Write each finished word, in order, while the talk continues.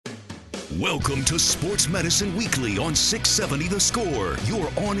Welcome to Sports Medicine Weekly on 670 The Score,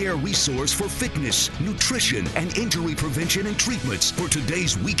 your on-air resource for fitness, nutrition, and injury prevention and treatments for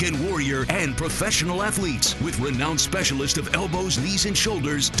today's weekend warrior and professional athletes. With renowned specialist of elbows, knees, and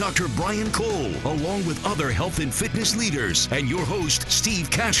shoulders, Dr. Brian Cole, along with other health and fitness leaders, and your host, Steve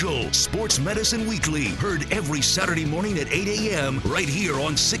Cashel. Sports Medicine Weekly, heard every Saturday morning at 8 a.m. right here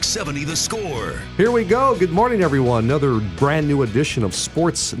on 670 The Score. Here we go. Good morning, everyone. Another brand new edition of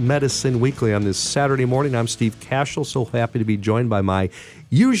Sports Medicine Weekly on this Saturday morning. I'm Steve Cashel, so happy to be joined by my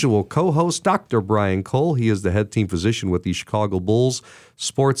usual co-host, Dr. Brian Cole. He is the head team physician with the Chicago Bulls,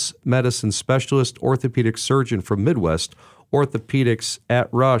 sports medicine specialist, orthopedic surgeon from Midwest Orthopedics at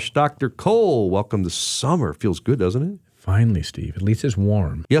Rush. Dr. Cole, welcome to summer. Feels good, doesn't it? Finally, Steve. At least it's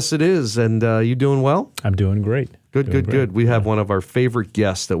warm. Yes, it is. And you doing well? I'm doing great. Good. We have one of our favorite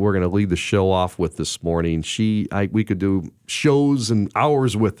guests that we're going to lead the show off with this morning. We could do shows and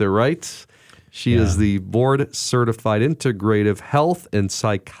hours with her, right? She is the board-certified integrative health and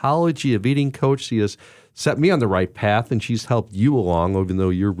psychology of eating coach. She has set me on the right path, and she's helped you along, even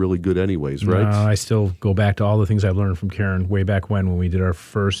though you're really good anyways, right? No, I still go back to all the things I've learned from Karen way back when we did our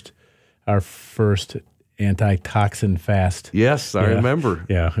first antitoxin fast. Yes, I remember.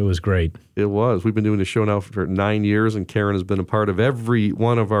 Yeah, it was great. It was. We've been doing the show now for 9 years, and Karen has been a part of every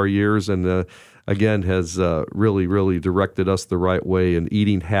one of our years, and again has really directed us the right way in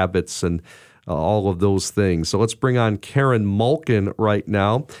eating habits and all of those things. So let's bring on Karen Malkin right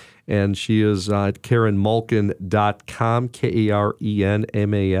now. And she is at KarenMalkin.com,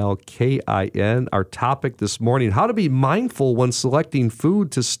 KarenMalkin. Our topic this morning, how to be mindful when selecting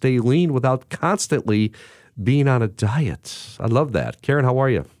food to stay lean without constantly being on a diet. I love that. Karen, how are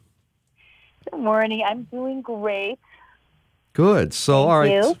you? Good morning. I'm doing great. Good. So, all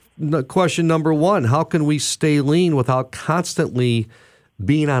right, question number one, how can we stay lean without constantly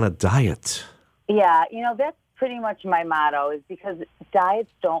being on a diet? Yeah, that's pretty much my motto, is because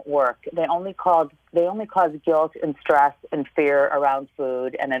diets don't work. They only cause guilt and stress and fear around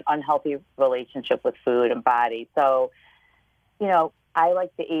food and an unhealthy relationship with food and body. So, I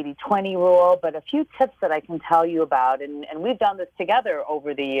like the 80-20 rule, but a few tips that I can tell you about, and we've done this together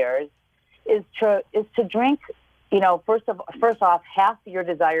over the years, is to drink, first off, half your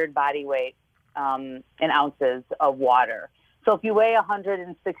desired body weight in ounces of water. So if you weigh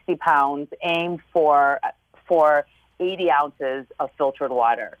 160 pounds, aim for 80 ounces of filtered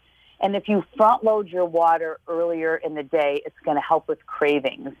water. And if you front load your water earlier in the day, it's going to help with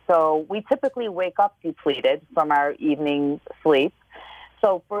cravings. So we typically wake up depleted from our evening sleep.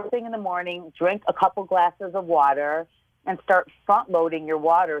 So first thing in the morning, drink a couple glasses of water and start front loading your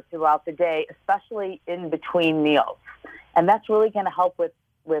water throughout the day, especially in between meals. And that's really going to help with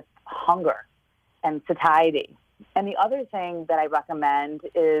hunger and satiety. And the other thing that I recommend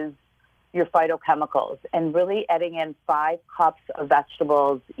is your phytochemicals and really adding in 5 cups of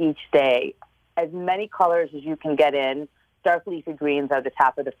vegetables each day. As many colors as you can get in. Dark leafy greens are the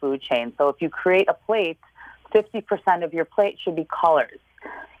top of the food chain. So if you create a plate, 50% of your plate should be colors.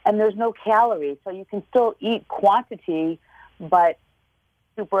 And there's no calories, so you can still eat quantity, but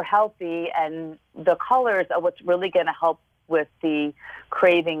super healthy. And the colors are what's really going to help with the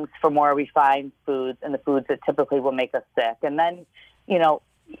cravings for more refined foods and the foods that typically will make us sick. And then,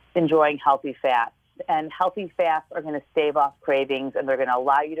 enjoying healthy fats. And healthy fats are going to stave off cravings, and they're going to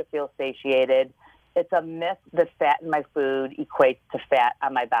allow you to feel satiated. It's a myth that fat in my food equates to fat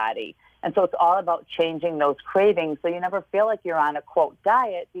on my body. And so it's all about changing those cravings so you never feel like you're on a, quote,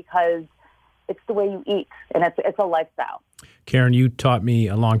 diet, because it's the way you eat, and it's a lifestyle. Karen, you taught me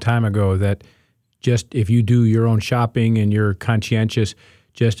a long time ago that just if you do your own shopping and you're conscientious,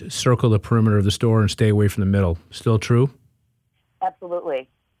 just circle the perimeter of the store and stay away from the middle. Still true? Absolutely.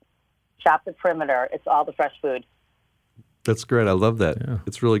 Shop the perimeter. It's all the fresh food. That's great. I love that. Yeah.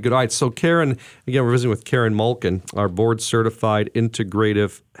 It's really good. All right. So Karen, again, we're visiting with Karen Malkin, our board-certified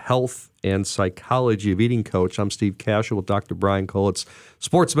integrative health and psychology of eating coach. I'm Steve Cashel with Dr. Brian Cole. It's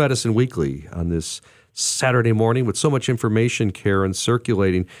Sports Medicine Weekly on this Saturday morning with so much information, Karen,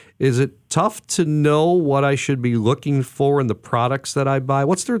 circulating. Is it tough to know what I should be looking for in the products that I buy?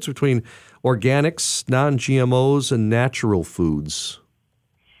 What's the difference between organics, non-GMOs, and natural foods?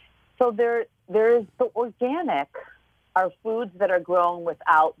 So there's the organic are foods that are grown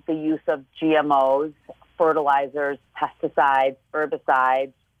without the use of GMOs, fertilizers, pesticides,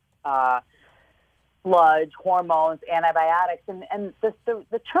 herbicides, sludge, hormones, antibiotics. And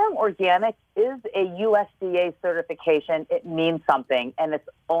the term organic is a USDA certification. It means something, and it's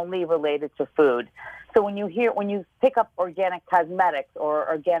only related to food. So when you pick up organic cosmetics or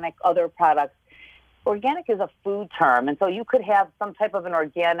organic other products, organic is a food term. And so you could have some type of an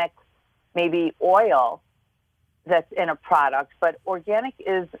organic maybe oil that's in a product, but organic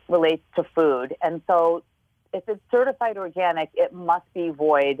relates to food. And so if it's certified organic, it must be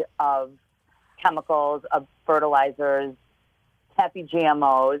void of chemicals, of fertilizers, happy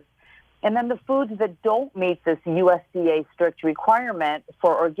GMOs. And then the foods that don't meet this USDA strict requirement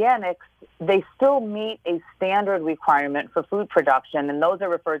for organics, they still meet a standard requirement for food production, and those are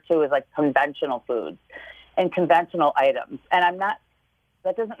referred to as like conventional foods and conventional items. And that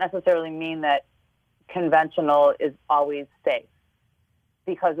doesn't necessarily mean that conventional is always safe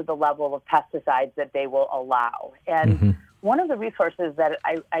because of the level of pesticides that they will allow. And one of the resources that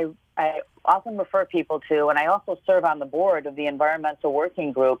I often refer people to, and I also serve on the board of the Environmental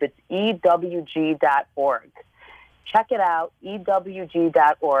Working Group, it's EWG.org. Check it out,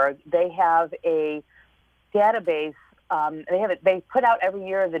 EWG.org. They have a database. They put out every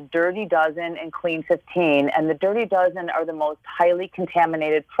year the Dirty Dozen and Clean 15, and the Dirty Dozen are the most highly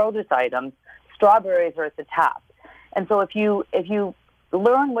contaminated produce items. Strawberries are at the top. And so if you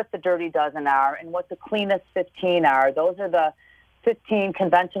learn what the Dirty Dozen are and what the cleanest 15 are, those are the 15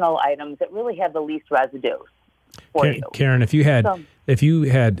 conventional items that really have the least residue for you. Karen, if you had,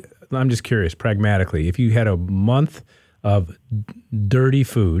 I'm just curious, pragmatically, if you had a month of dirty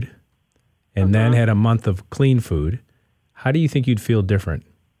food and then had a month of clean food, how do you think you'd feel different?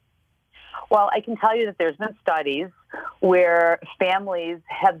 Well, I can tell you that there's been studies where families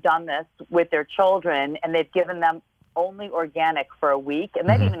have done this with their children, and they've given them only organic for a week, and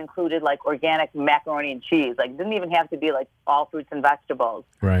that even included like organic macaroni and cheese. Like, it didn't even have to be like all fruits and vegetables.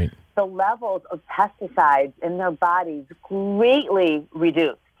 Right. The levels of pesticides in their bodies greatly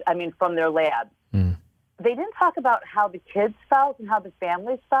reduced. I mean, from their labs. They didn't talk about how the kids felt and how the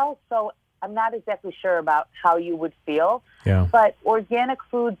families felt, so I'm not exactly sure about how you would feel. Yeah. But organic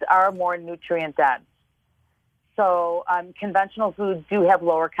foods are more nutrient dense. So conventional foods do have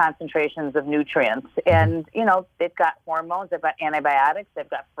lower concentrations of nutrients. And, you know, they've got hormones, they've got antibiotics, they've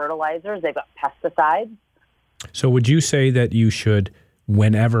got fertilizers, they've got pesticides. So would you say that you should,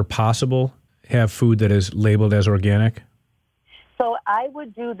 whenever possible, have food that is labeled as organic? So I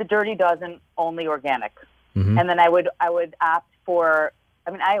would do the Dirty Dozen only organic. And then I would opt for,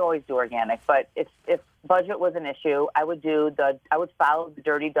 I mean, I always do organic, but if budget was an issue, I would follow the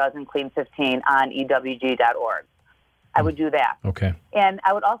Dirty Dozen Clean 15 on EWG.org. I would do that. Okay. And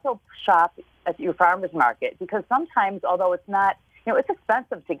I would also shop at your farmer's market, because sometimes, although it's not, you know, it's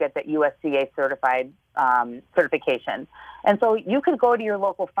expensive to get that USDA certified certification. And so you could go to your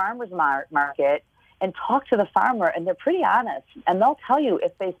local farmer's market and talk to the farmer, and they're pretty honest, and they'll tell you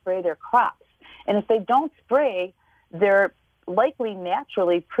if they spray their crops. And if they don't spray, they're likely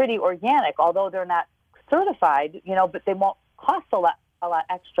naturally pretty organic, although they're not certified, you know, but they won't cost a lot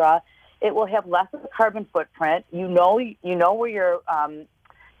extra. It will have less of a carbon footprint. You know where your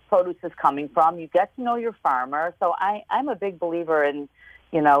produce is coming from. You get to know your farmer. So I'm a big believer in,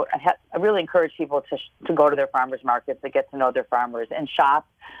 you know, I really encourage people to go to their farmers markets, to get to know their farmers and shop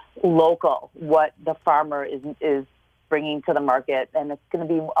local, what the farmer is bringing to the market. And it's going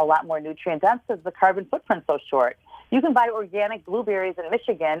to be a lot more nutrient dense because the carbon footprint's so short. You can buy organic blueberries in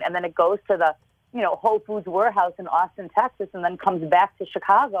Michigan, and then it goes to the, you know, Whole Foods warehouse in Austin, Texas, and then comes back to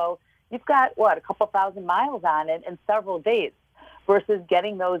Chicago. You've got, a couple thousand miles on it in several days versus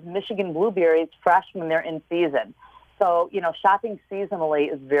getting those Michigan blueberries fresh when they're in season. So, you know, shopping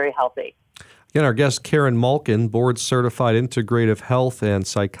seasonally is very healthy. Again, our guest, Karen Malkin, board-certified integrative health and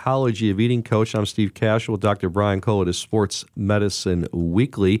psychology of eating coach. I'm Steve Cashel with Dr. Brian Cole at Sports Medicine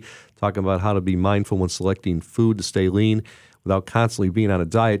Weekly, talking about how to be mindful when selecting food to stay lean without constantly being on a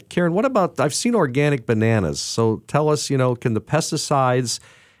diet. Karen, what about, I've seen organic bananas. So tell us, you know, can the pesticides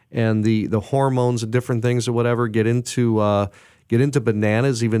and the hormones and different things or whatever get into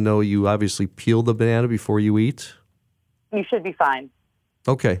bananas, even though you obviously peel the banana before you eat? You should be fine.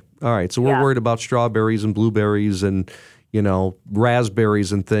 Okay. All right. So we're worried about strawberries and blueberries and, you know,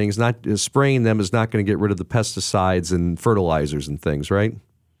 raspberries and things. Not spraying them is not going to get rid of the pesticides and fertilizers and things, right?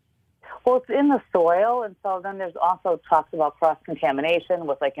 Well, it's in the soil, and so then there's also talks about cross-contamination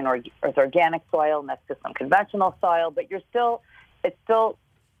with like with organic soil next to some conventional soil, but it's still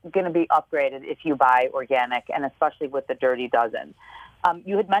going to be upgraded if you buy organic, and especially with the Dirty Dozen.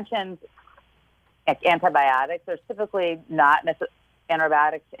 You had mentioned antibiotics. There's typically not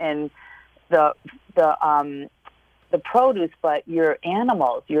antibiotics in the produce, but your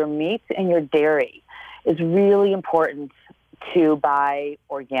animals, your meat and your dairy is really important to buy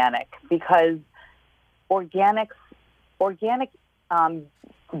organic, because organic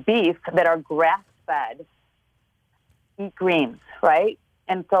beef that are grass-fed eat greens, right?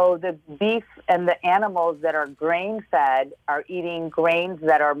 And so the beef and the animals that are grain-fed are eating grains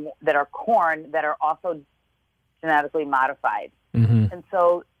that are corn that are also genetically modified. Mm-hmm. And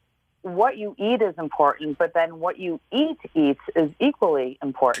so what you eat is important, but then what you eats is equally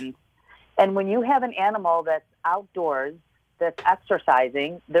important. And when you have an animal that's outdoors, that's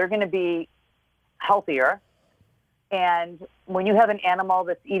exercising, they're going to be healthier. And when you have an animal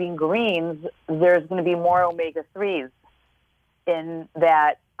that's eating greens, there's going to be more omega-3s in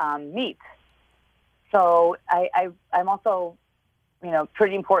that meat. So I'm also,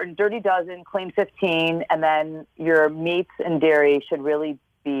 pretty important. Dirty Dozen, Clean 15, and then your meats and dairy should really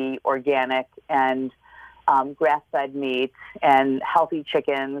be organic and grass-fed meat and healthy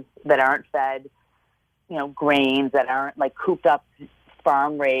chickens that aren't fed, grains, that aren't like cooped up,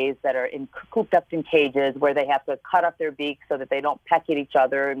 farm raised, that are cooped up in cages where they have to cut off their beaks so that they don't peck at each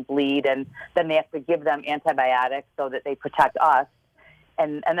other and bleed, and then they have to give them antibiotics so that they protect us,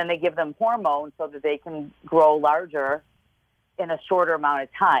 and then they give them hormones so that they can grow larger in a shorter amount of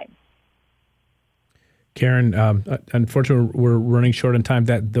time. Karen, unfortunately, we're running short on time.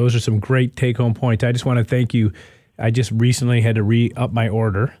 Those are some great take-home points. I just want to thank you. I just recently had to re-up my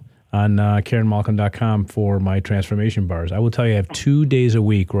order on KarenMalkin.com for my transformation bars. I will tell you, I have 2 days a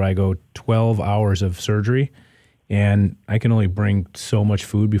week where I go 12 hours of surgery, and I can only bring so much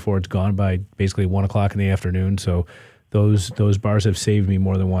food before it's gone by basically 1 o'clock in the afternoon. So those bars have saved me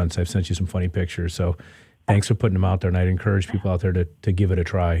more than once. I've sent you some funny pictures. So thanks for putting them out there, and I'd encourage people out there to give it a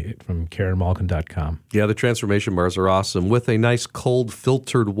try from KarenMalkin.com. Yeah, the transformation bars are awesome with a nice cold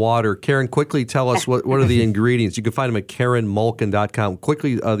filtered water. Karen, quickly tell us what are the ingredients. You can find them at KarenMalkin.com.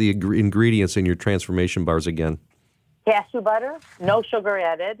 Quickly, the ingredients in your transformation bars again. Cashew butter, no sugar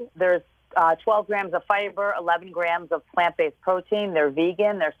added. There's 12 grams of fiber, 11 grams of plant-based protein. They're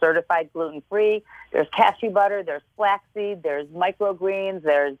vegan. They're certified gluten-free. There's cashew butter. There's flaxseed. There's microgreens.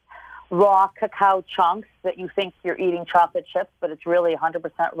 There's raw cacao chunks that you think you're eating chocolate chips, but it's really 100%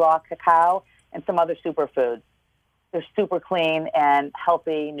 raw cacao, and some other superfoods. They're super clean and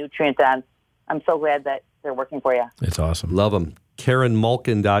healthy, nutrient-dense. I'm so glad that they're working for you. It's awesome. Love them.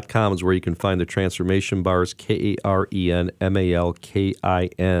 KarenMalkin.com is where you can find the transformation bars,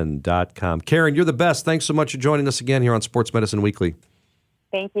 KarenMalkin.com. Karen, you're the best. Thanks so much for joining us again here on Sports Medicine Weekly.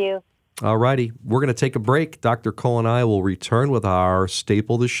 Thank you. All righty. We're going to take a break. Dr. Cole and I will return with our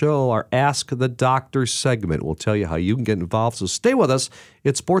staple of the show, our Ask the Doctor segment. We'll tell you how you can get involved. So stay with us.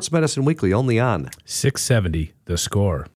 It's Sports Medicine Weekly, only on 670, The Score.